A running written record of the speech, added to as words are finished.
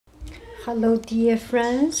Hello dear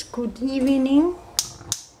friends, good evening.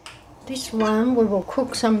 This one we will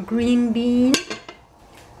cook some green bean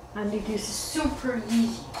and it is super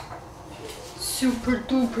easy, super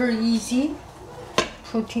duper easy.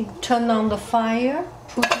 Turn on the fire,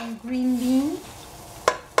 put in green bean,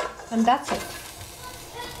 and that's it.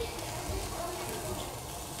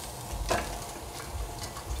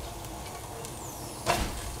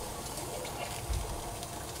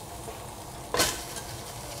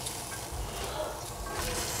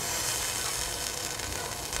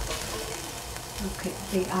 Okay,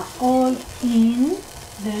 they are all in.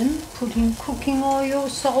 Then put in cooking oil,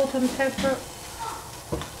 salt and pepper.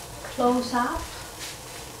 Close up.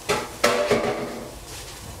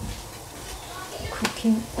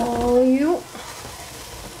 Cooking oil.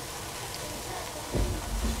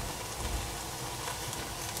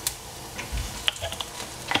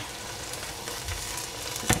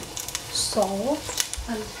 Salt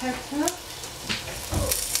and pepper.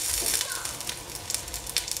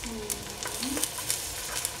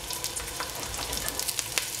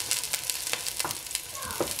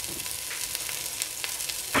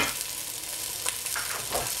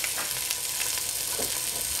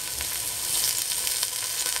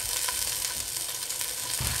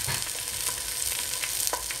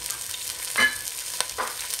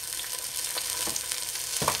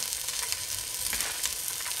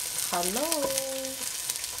 Hello.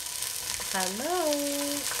 Hello.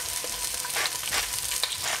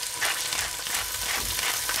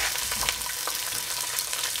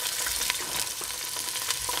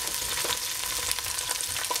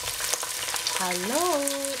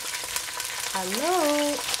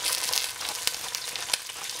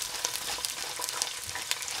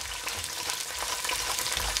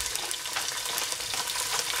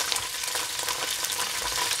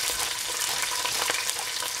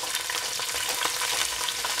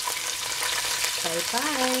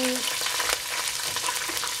 Bye.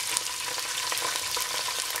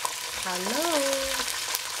 Hello.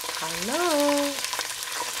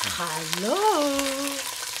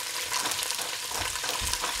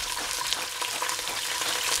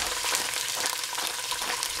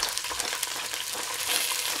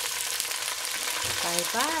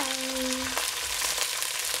 Bye.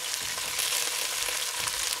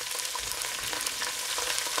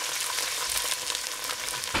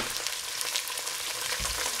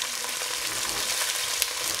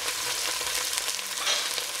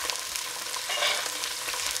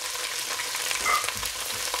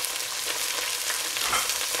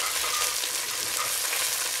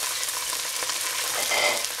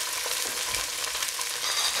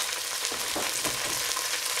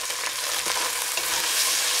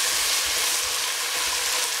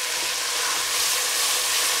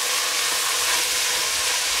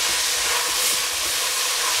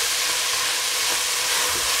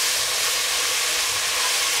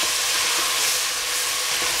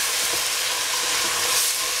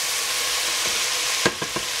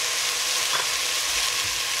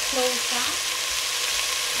 Close up.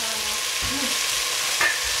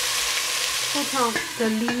 Put on the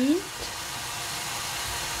lid.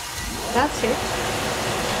 That's it.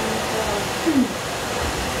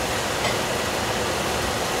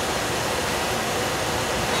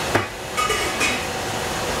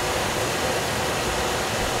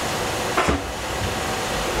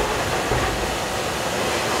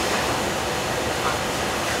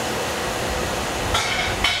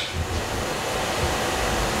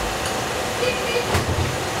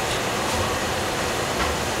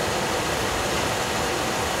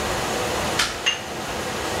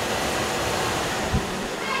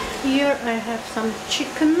 Here I have some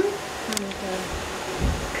chicken and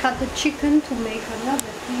cut the chicken to make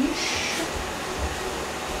another dish.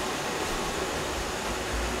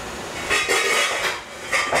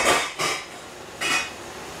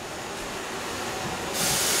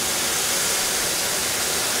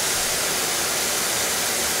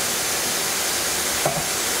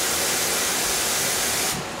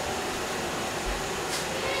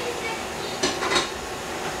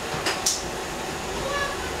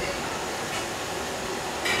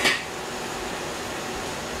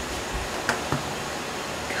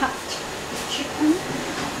 Cut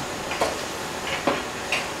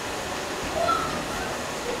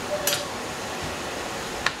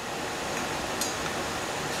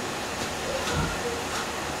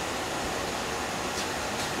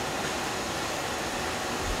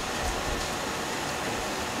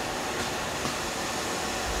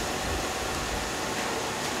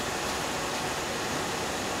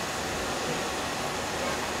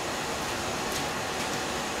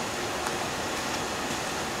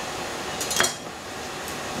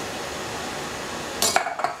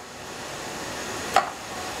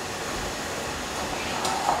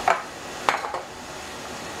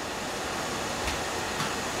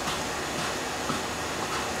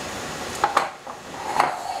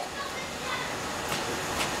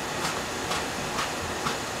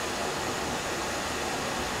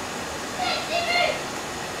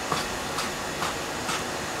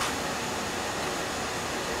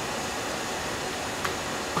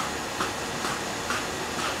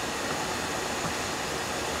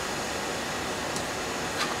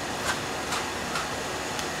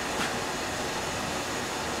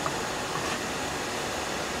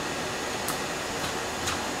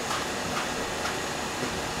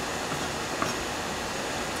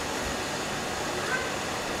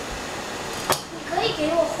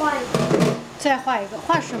画一个。再画一个，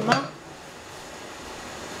画什么？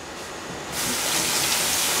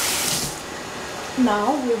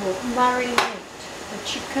 Now we will marinate the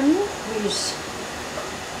chicken with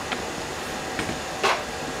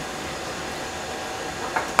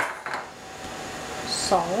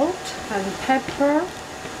salt and pepper.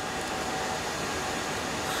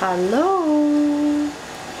 Hello.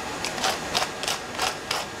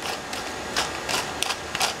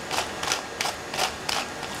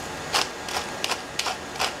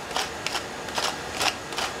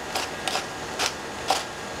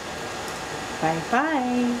 Bye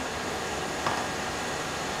bye.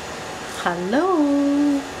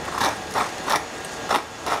 Hello.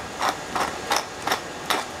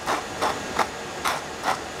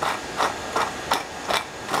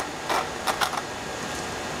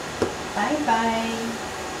 Bye bye.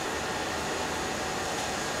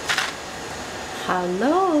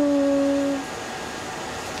 Hello.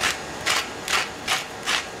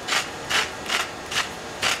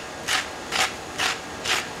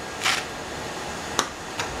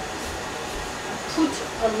 Put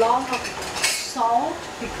a lot of salt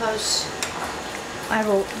because I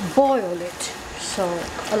will boil it, so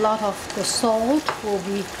a lot of the salt will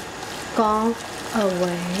be gone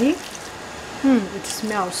away. It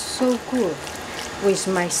smells so good with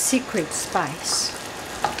my secret spice,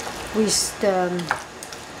 with the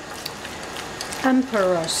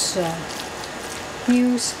Emperor's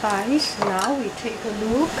new spice. Now we take a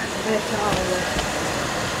look at our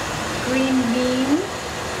green bean.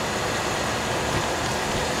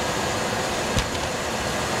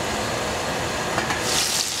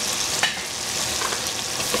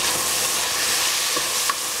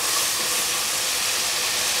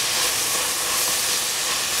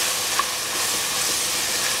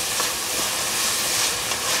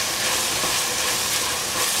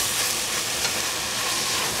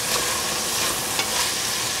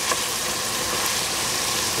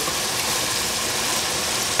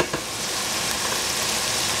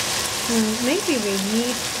 Maybe we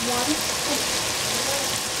need one.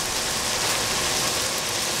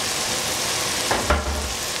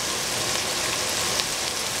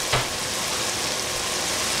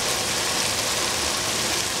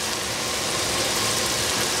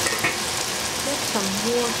 Get some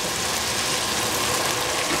water.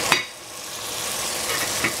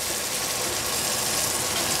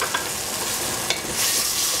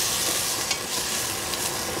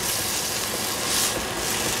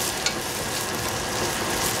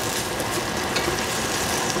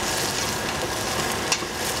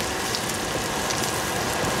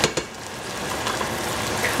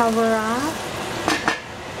 Cover up.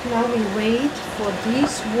 Now we wait for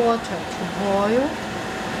this water to boil.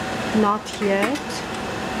 Not yet.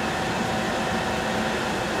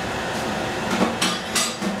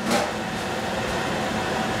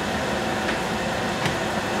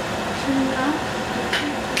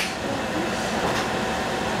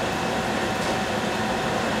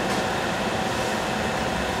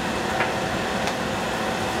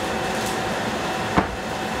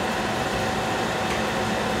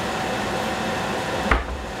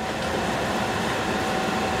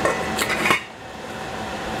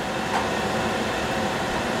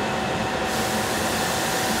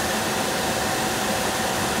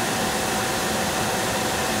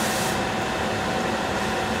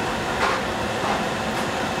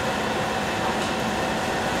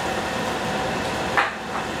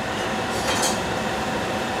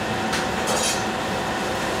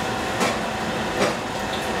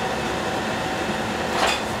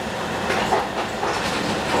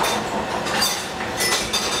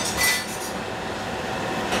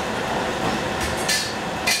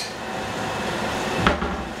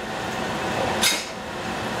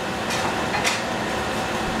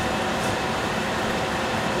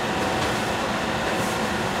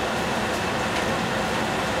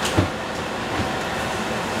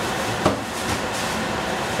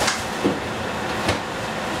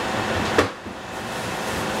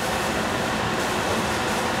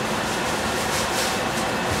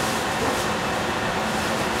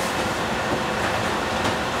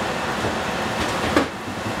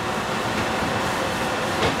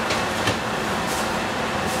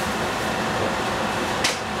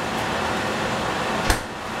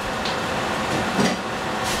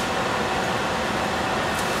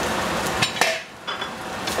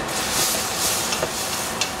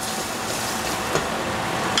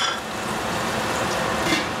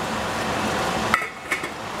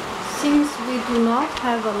 Since we do not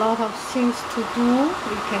have a lot of things to do,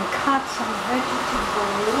 we can cut some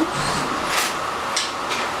vegetables.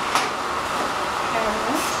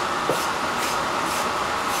 Carrot.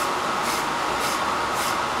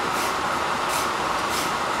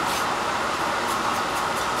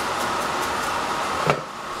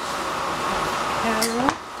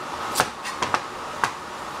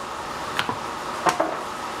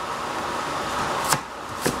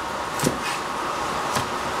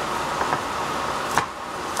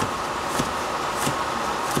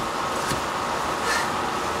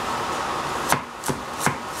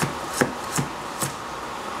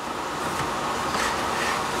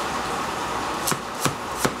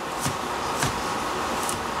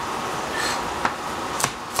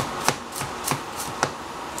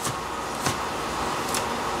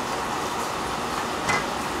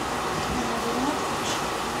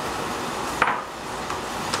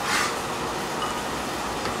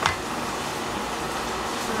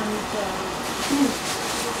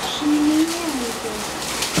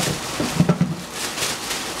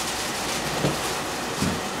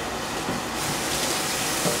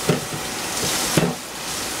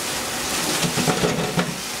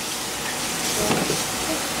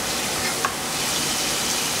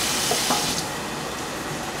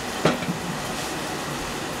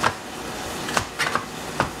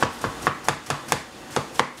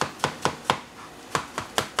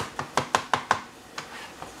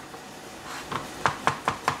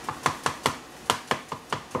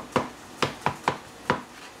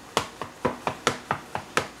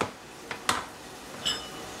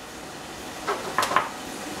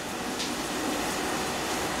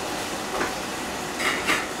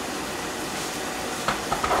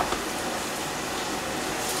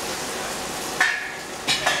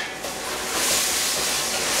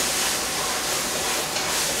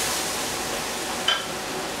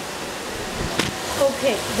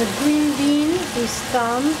 Okay, the green bean is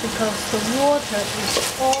done because the water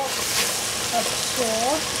is all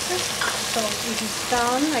absorbed. So it is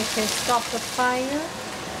done. I can stop the fire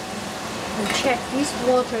and check this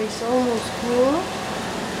water is almost full.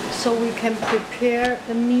 So we can prepare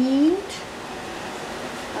the meat.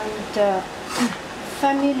 And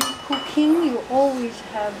family cooking, you always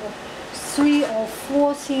have 3 or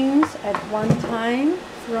 4 things at one time,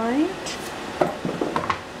 right?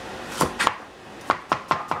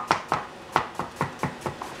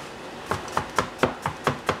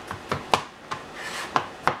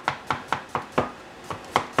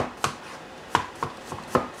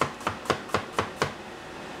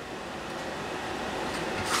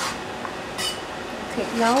 Okay,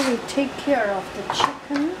 now we take care of the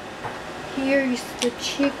chicken. Here is the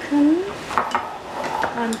chicken,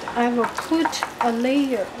 and I will put a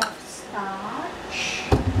layer of starch.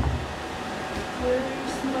 Where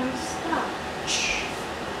is my starch?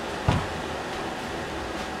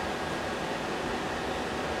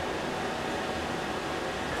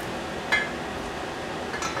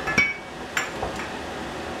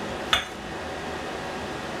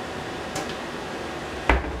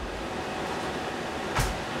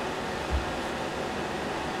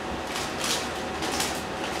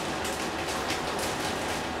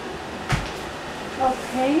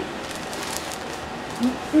 Okay.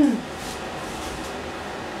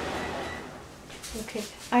 Okay,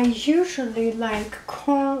 I usually like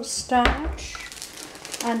corn starch,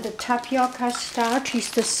 and the tapioca starch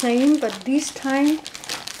is the same, but this time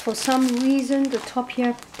for some reason the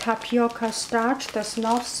tapioca starch does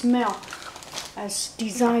not smell as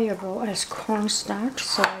desirable as corn starch,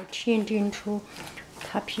 so I change into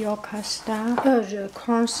tapioca starch,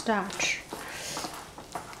 corn starch.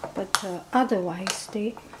 But otherwise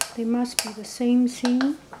they must be the same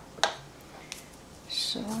thing.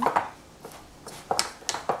 So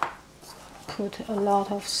put a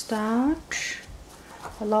lot of starch,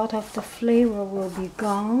 a lot of the flavor will be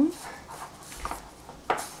gone.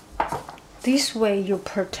 This way you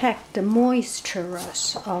protect the moisture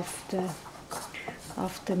of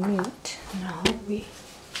the meat. Now we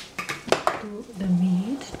do the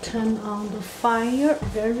meat. Turn on the fire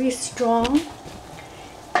very strong.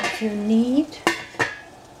 If you need,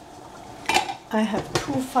 I have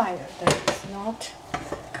 2 fires. That is not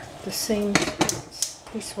the same size.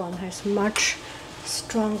 This one has much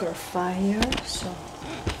stronger fire. So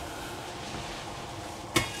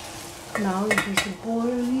now it is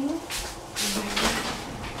boiling.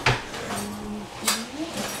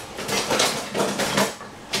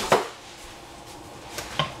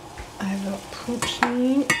 I will put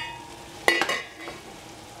in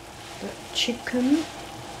the chicken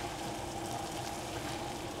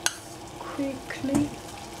quickly.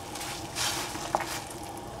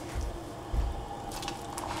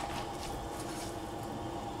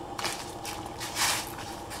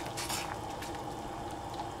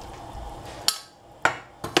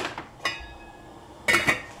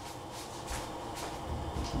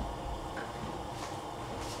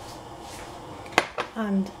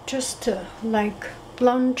 And just like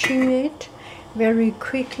blanching it very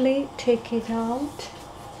quickly, take it out.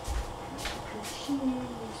 Continue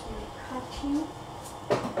with my cutting.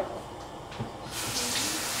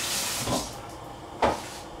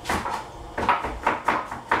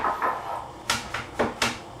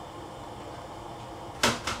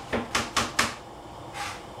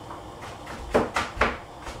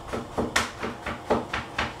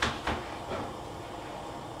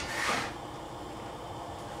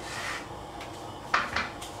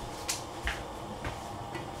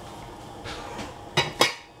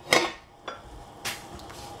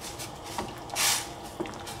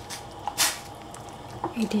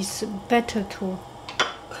 It is better to,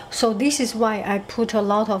 so this is why I put a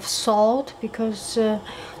lot of salt, because the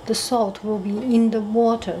salt will be in the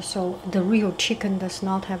water, so the real chicken does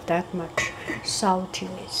not have that much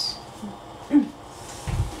saltiness.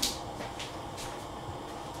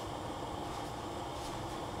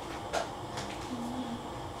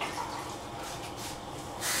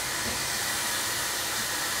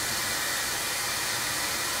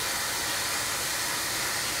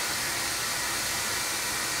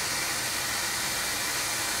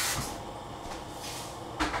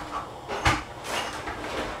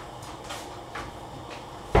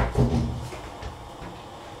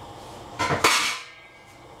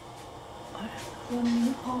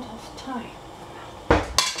 Running out of time.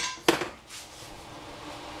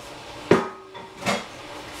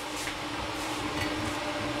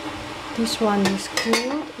 This one is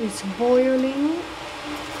good, it's boiling.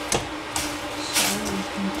 So we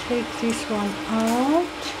can take this one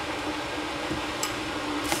out.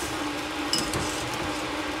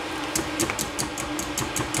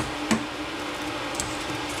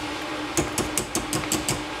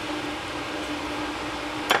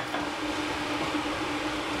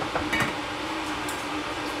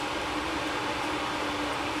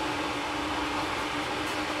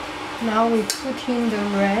 Now we put in the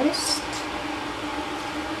rest.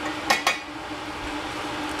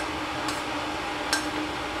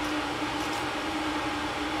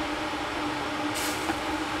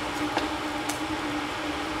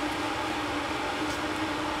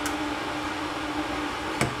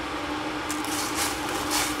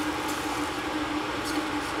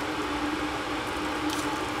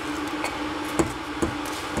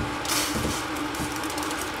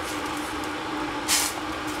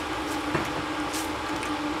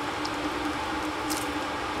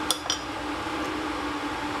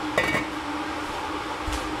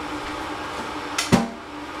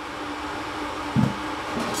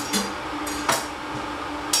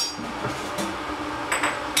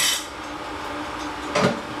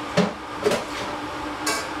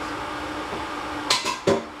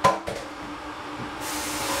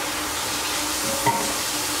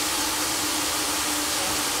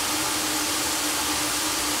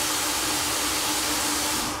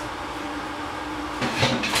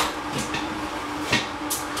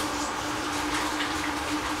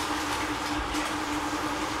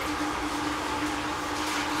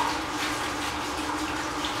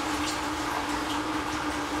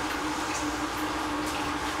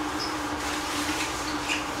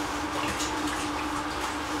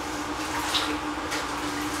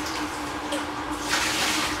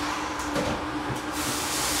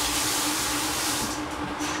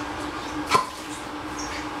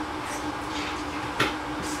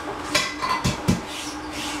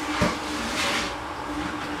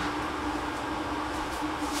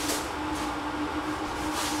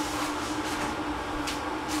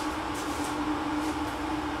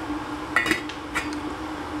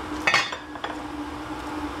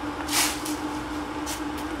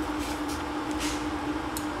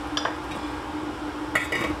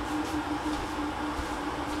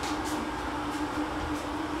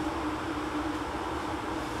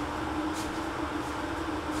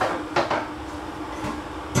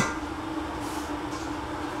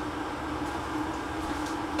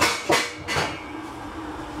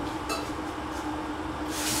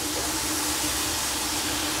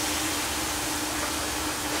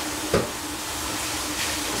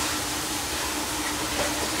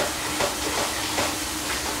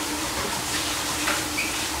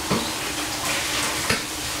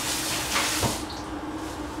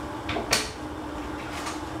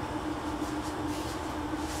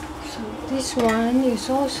 This one is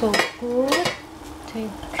also good. Take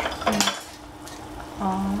it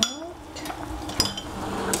out.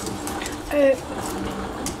 哎，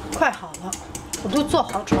快好了，我都做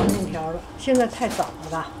好炒面条了。现在太早了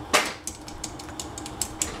吧？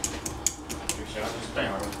就行了，就是这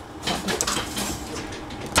样了。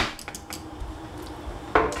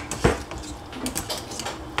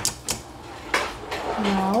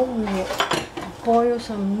Now we will boil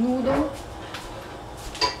some noodle.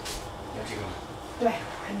 这个。对，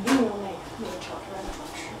肯定用那个炒出来的好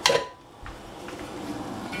吃。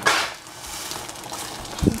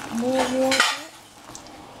More water.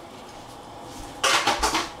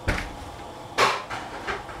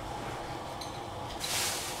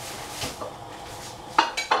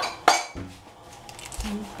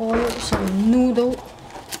 And boil some noodle.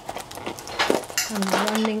 I'm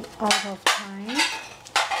running out of time.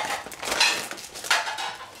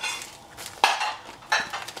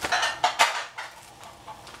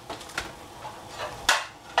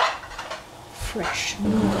 Fresh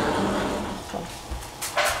noodle. Oh,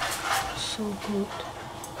 so good.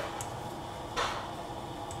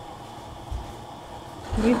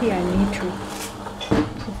 Maybe I need to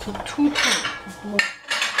put 2 times more.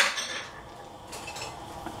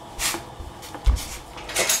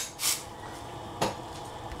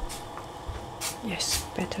 Yes,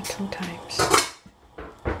 better 2 times.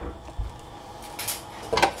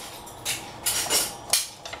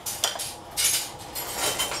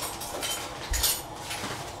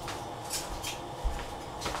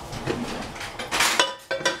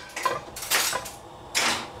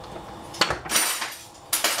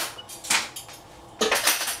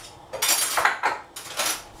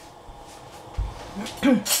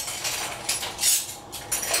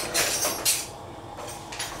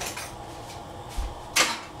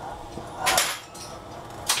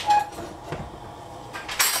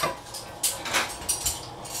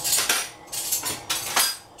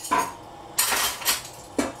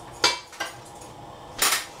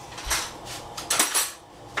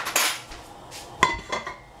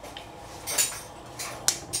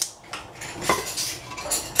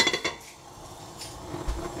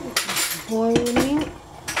 Boiling,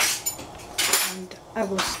 and I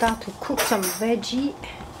will start to cook some veggie.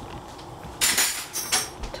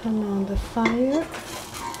 Turn on the fire.